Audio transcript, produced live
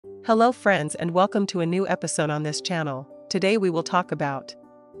Hello friends and welcome to a new episode on this channel. Today we will talk about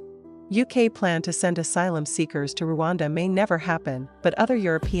UK plan to send asylum seekers to Rwanda may never happen, but other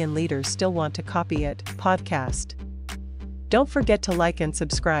European leaders still want to copy it, podcast. Don't forget to like and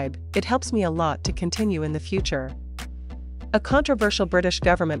subscribe, it helps me a lot to continue in the future. A controversial British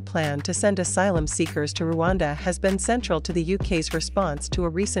government plan to send asylum seekers to Rwanda has been central to the UK's response to a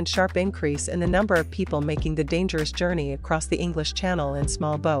recent sharp increase in the number of people making the dangerous journey across the English Channel in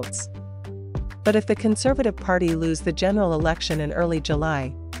small boats. But if the Conservative Party lose the general election in early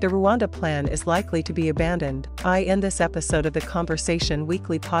July, the Rwanda plan is likely to be abandoned. In this episode of the Conversation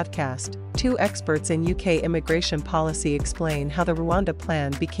Weekly podcast, two experts in UK immigration policy explain how the Rwanda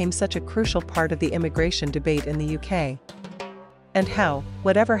plan became such a crucial part of the immigration debate in the UK. And how,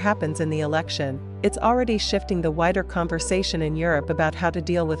 whatever happens in the election, it's already shifting the wider conversation in Europe about how to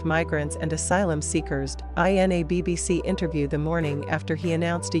deal with migrants and asylum seekers. In a BBC interview the morning after he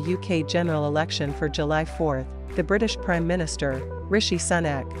announced a UK general election for July 4, the British Prime Minister, Rishi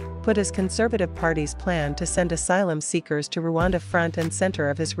Sunak, put his Conservative Party's plan to send asylum seekers to Rwanda front and centre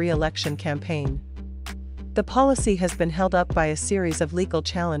of his re-election campaign. The policy has been held up by a series of legal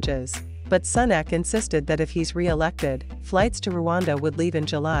challenges, but Sunak insisted that if he's re-elected, flights to Rwanda would leave in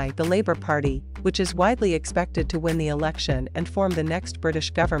July. The Labour Party, which is widely expected to win the election and form the next British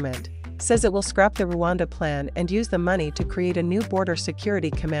government, says it will scrap the Rwanda plan and use the money to create a new border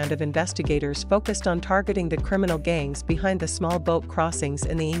security command of investigators focused on targeting the criminal gangs behind the small boat crossings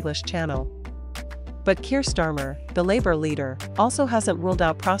in the English Channel. But Keir Starmer, the Labour leader, also hasn't ruled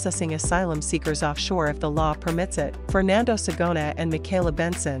out processing asylum seekers offshore if the law permits it. Fernando Sagona and Michaela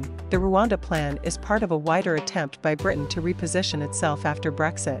Benson, the Rwanda plan is part of a wider attempt by Britain to reposition itself after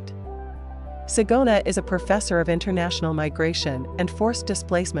Brexit. Sagona is a professor of international migration and forced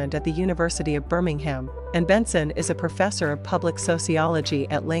displacement at the University of Birmingham, and Benson is a professor of public sociology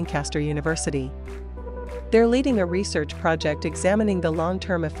at Lancaster University. They're leading a research project examining the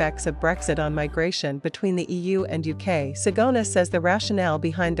long-term effects of Brexit on migration between the EU and UK. Sagona says the rationale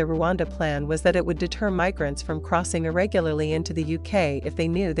behind the Rwanda plan was that it would deter migrants from crossing irregularly into the UK if they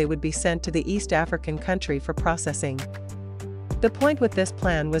knew they would be sent to the East African country for processing. The point with this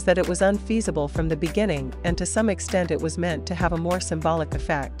plan was that it was unfeasible from the beginning, and to some extent it was meant to have a more symbolic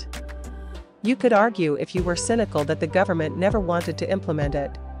effect. You could argue if you were cynical that the government never wanted to implement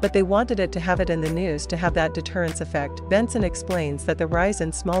it, but they wanted it to have it in the news to have that deterrence effect. Benson explains that the rise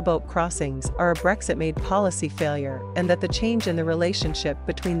in small boat crossings are a Brexit-made policy failure, and that the change in the relationship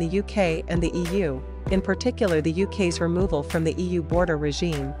between the UK and the EU, in particular the UK's removal from the EU border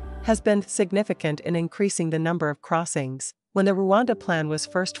regime, has been significant in increasing the number of crossings. When the Rwanda plan was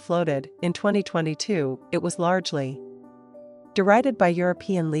first floated, in 2022, it was largely derided by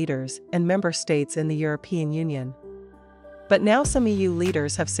European leaders and member states in the European Union. But now some EU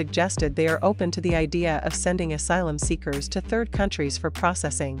leaders have suggested they are open to the idea of sending asylum seekers to third countries for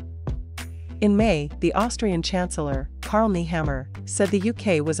processing. In May, the Austrian Chancellor, Karl Nehammer, said the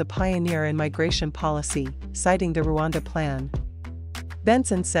UK was a pioneer in migration policy, citing the Rwanda plan.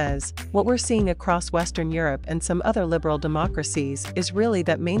 Benson says, "What we're seeing across Western Europe and some other liberal democracies is really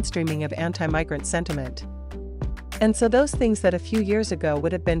that mainstreaming of anti-migrant sentiment. And so those things that a few years ago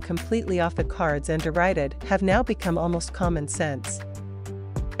would have been completely off the cards and derided have now become almost common sense.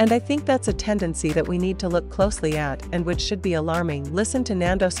 And I think that's a tendency that we need to look closely at and which should be alarming." Listen to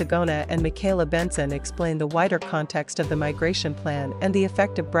Nando Sagona and Michaela Benson explain the wider context of the migration plan and the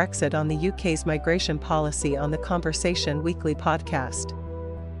effect of Brexit on the UK's migration policy on the Conversation Weekly podcast.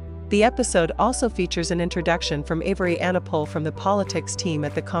 The episode also features an introduction from Avery Anapol from the politics team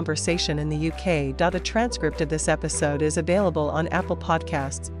at The Conversation in the UK. A transcript of this episode is available on Apple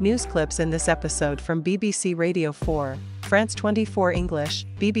Podcasts. News clips in this episode from BBC Radio 4, France 24 English,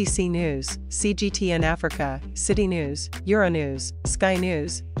 BBC News, CGTN Africa, City News, Euronews, Sky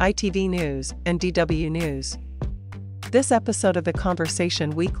News, ITV News, and DW News. This episode of The Conversation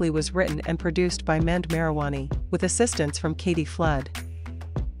Weekly was written and produced by Mend Marawani, with assistance from Katie Flood.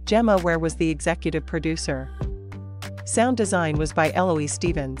 Gemma Ware was the executive producer. Sound design was by Eloise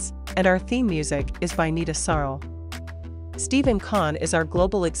Stevens, and our theme music is by Nita Sarl. Stephen Kahn is our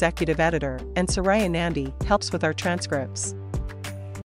global executive editor, and Soraya Nandi helps with our transcripts.